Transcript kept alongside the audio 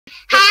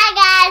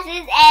Hi guys,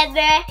 it's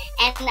Ever,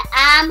 and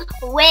I'm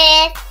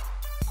with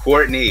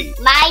Courtney,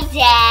 my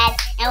dad,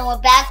 and we're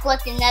back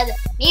with another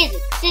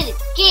Music to the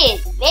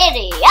Kids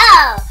video.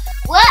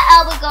 What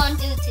are we going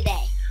to do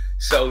today?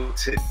 So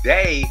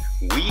today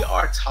we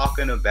are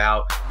talking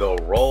about the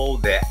role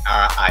that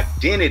our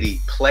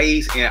identity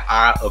plays in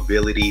our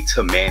ability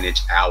to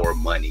manage our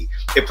money.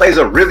 It plays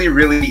a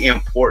really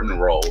important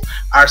role.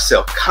 Our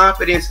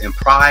self-confidence and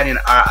pride in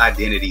our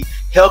identity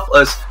help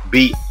us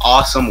be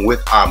awesome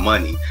with our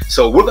money.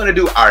 So we're going to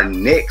do our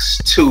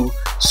next two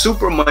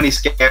Super Money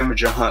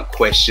Scavenger Hunt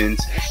questions,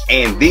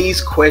 and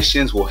these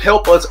questions will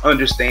help us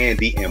understand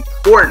the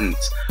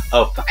importance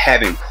of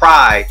having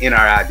pride in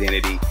our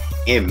identity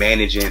in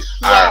managing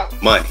our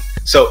money.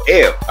 So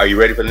Ev, are you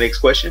ready for the next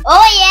question?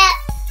 Oh yeah.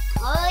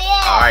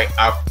 All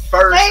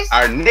right,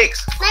 our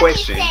next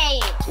question.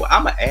 Well,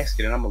 I'm gonna ask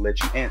it and I'm gonna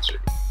let you answer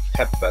it.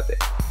 Happy about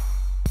that?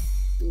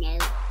 No,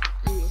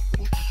 I'm just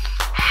kidding.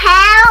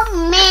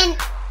 How many?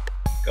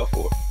 Go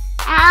for it.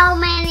 How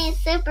many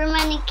Super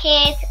Money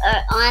kids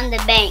are on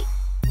the bank?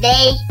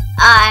 They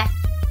are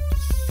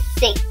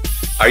 6.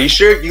 Are you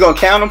sure you're gonna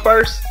count them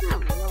first?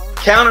 Oh, Lord.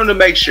 Count them to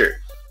make sure.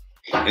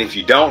 And if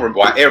you don't,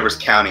 while Ever's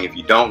counting, if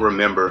you don't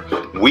remember,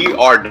 we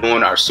are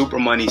doing our Super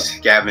Money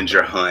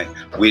Scavenger Hunt,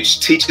 which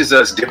teaches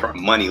us different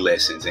money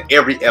lessons. In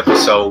every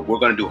episode, we're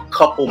going to do a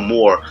couple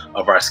more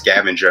of our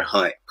Scavenger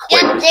Hunt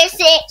questions. Yep, there's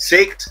 6.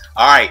 6?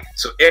 All right.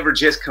 So Ever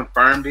just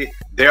confirmed it.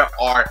 There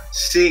are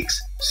 6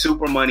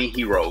 Super Money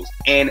heroes.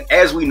 And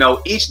as we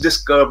know, each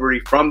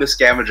discovery from the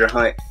Scavenger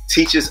Hunt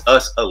teaches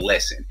us a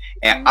lesson.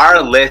 And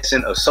our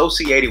lesson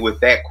associated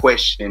with that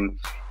question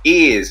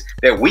is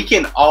that we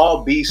can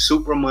all be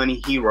Super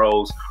Money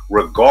heroes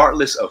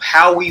regardless of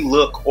how we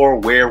look or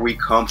where we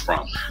come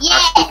from.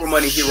 Yes. Our Super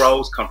Money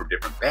heroes come from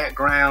different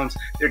backgrounds,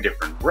 they're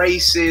different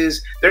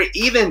races, they're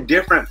even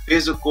different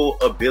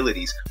physical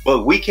abilities,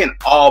 but we can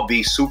all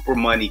be Super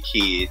Money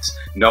kids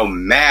no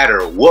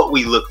matter what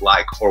we look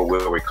like or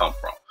where we come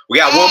from. We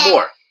got one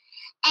more.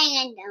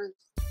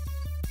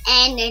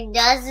 And it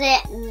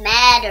doesn't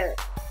matter.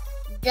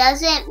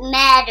 Doesn't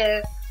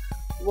matter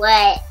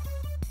what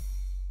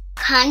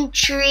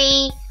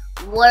country,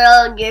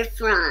 world you're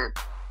from.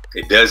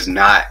 It does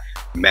not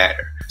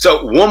matter.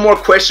 So one more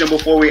question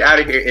before we out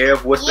of here,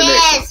 Ev. What's the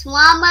next one?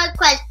 Yes, one more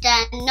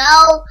question.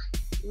 No,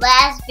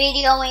 last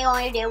video we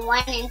only did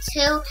 1 and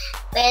 2,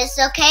 but it's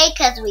okay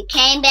because we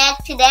came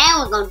back today and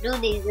we're going to do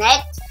these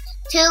next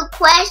 2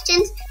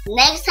 questions.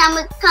 Next time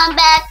we come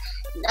back,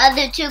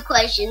 other 2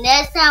 questions.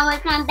 Next time we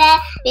come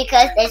back,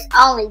 because there's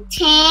only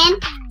 10,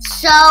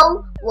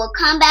 so we'll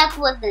come back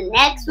with the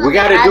next one. We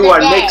got to do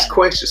our next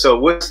question. So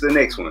what's the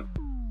next one?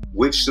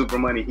 Which Super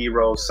Money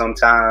hero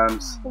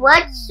sometimes?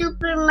 What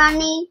Super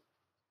Money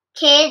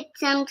kid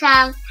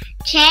sometimes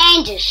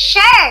change a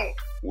shirt?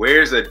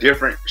 Wears a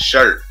different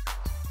shirt.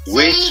 So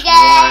Which you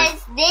guys,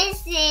 one?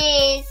 this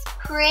is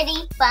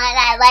pretty fun.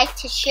 I like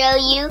to show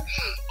you,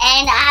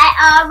 and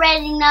I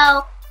already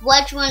know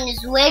which one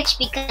is which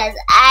because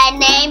I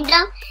named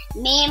them.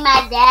 Me and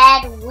my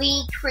dad,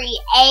 we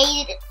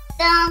created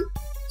them.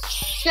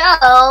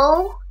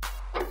 So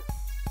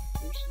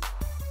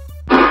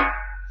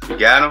You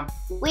got them?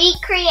 we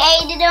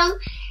created them,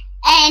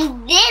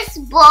 and this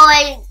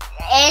boy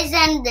is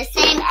in the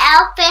same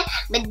outfit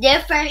but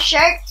different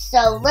shirts.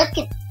 So look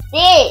at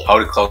this.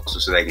 Hold it closer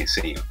so they can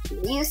see him.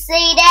 You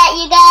see that,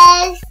 you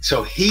guys?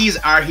 So he's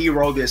our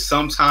hero that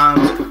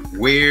sometimes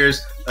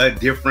wears a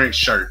different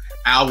shirt.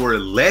 Our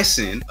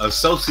lesson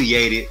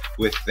associated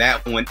with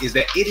that one is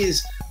that it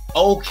is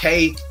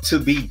okay to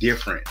be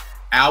different.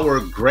 Our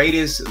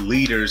greatest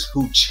leaders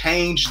who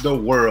changed the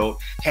world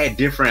had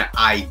different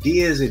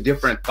ideas and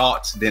different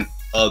thoughts than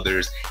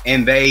others,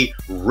 and they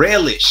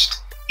relished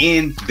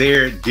in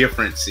their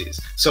differences.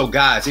 So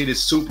guys, it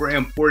is super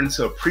important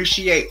to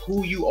appreciate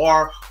who you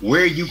are,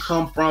 where you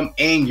come from,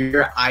 and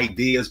your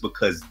ideas,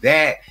 because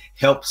that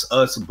helps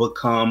us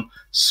become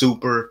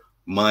Super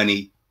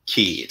Money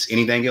kids.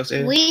 Anything else,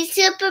 Ed? We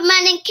Super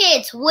Money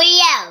kids.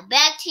 We out.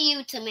 Back to you,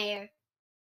 Tamir.